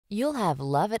You'll have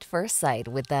love at first sight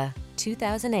with the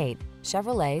 2008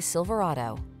 Chevrolet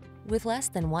Silverado. With less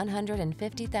than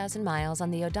 150,000 miles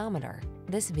on the odometer,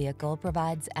 this vehicle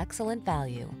provides excellent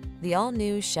value. The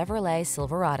all-new Chevrolet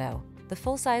Silverado, the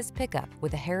full-size pickup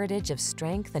with a heritage of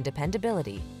strength and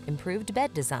dependability, improved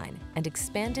bed design, and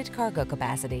expanded cargo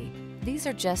capacity. These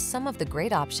are just some of the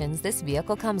great options this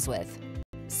vehicle comes with: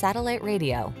 satellite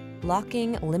radio,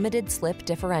 locking limited slip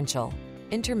differential,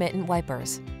 intermittent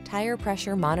wipers, tire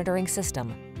pressure monitoring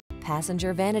system,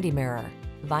 passenger vanity mirror,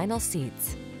 vinyl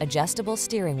seats, adjustable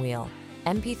steering wheel,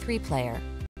 MP3 player,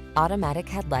 automatic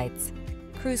headlights,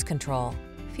 cruise control.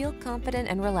 Feel confident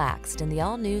and relaxed in the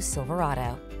all-new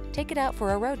Silverado. Take it out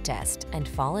for a road test and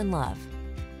fall in love.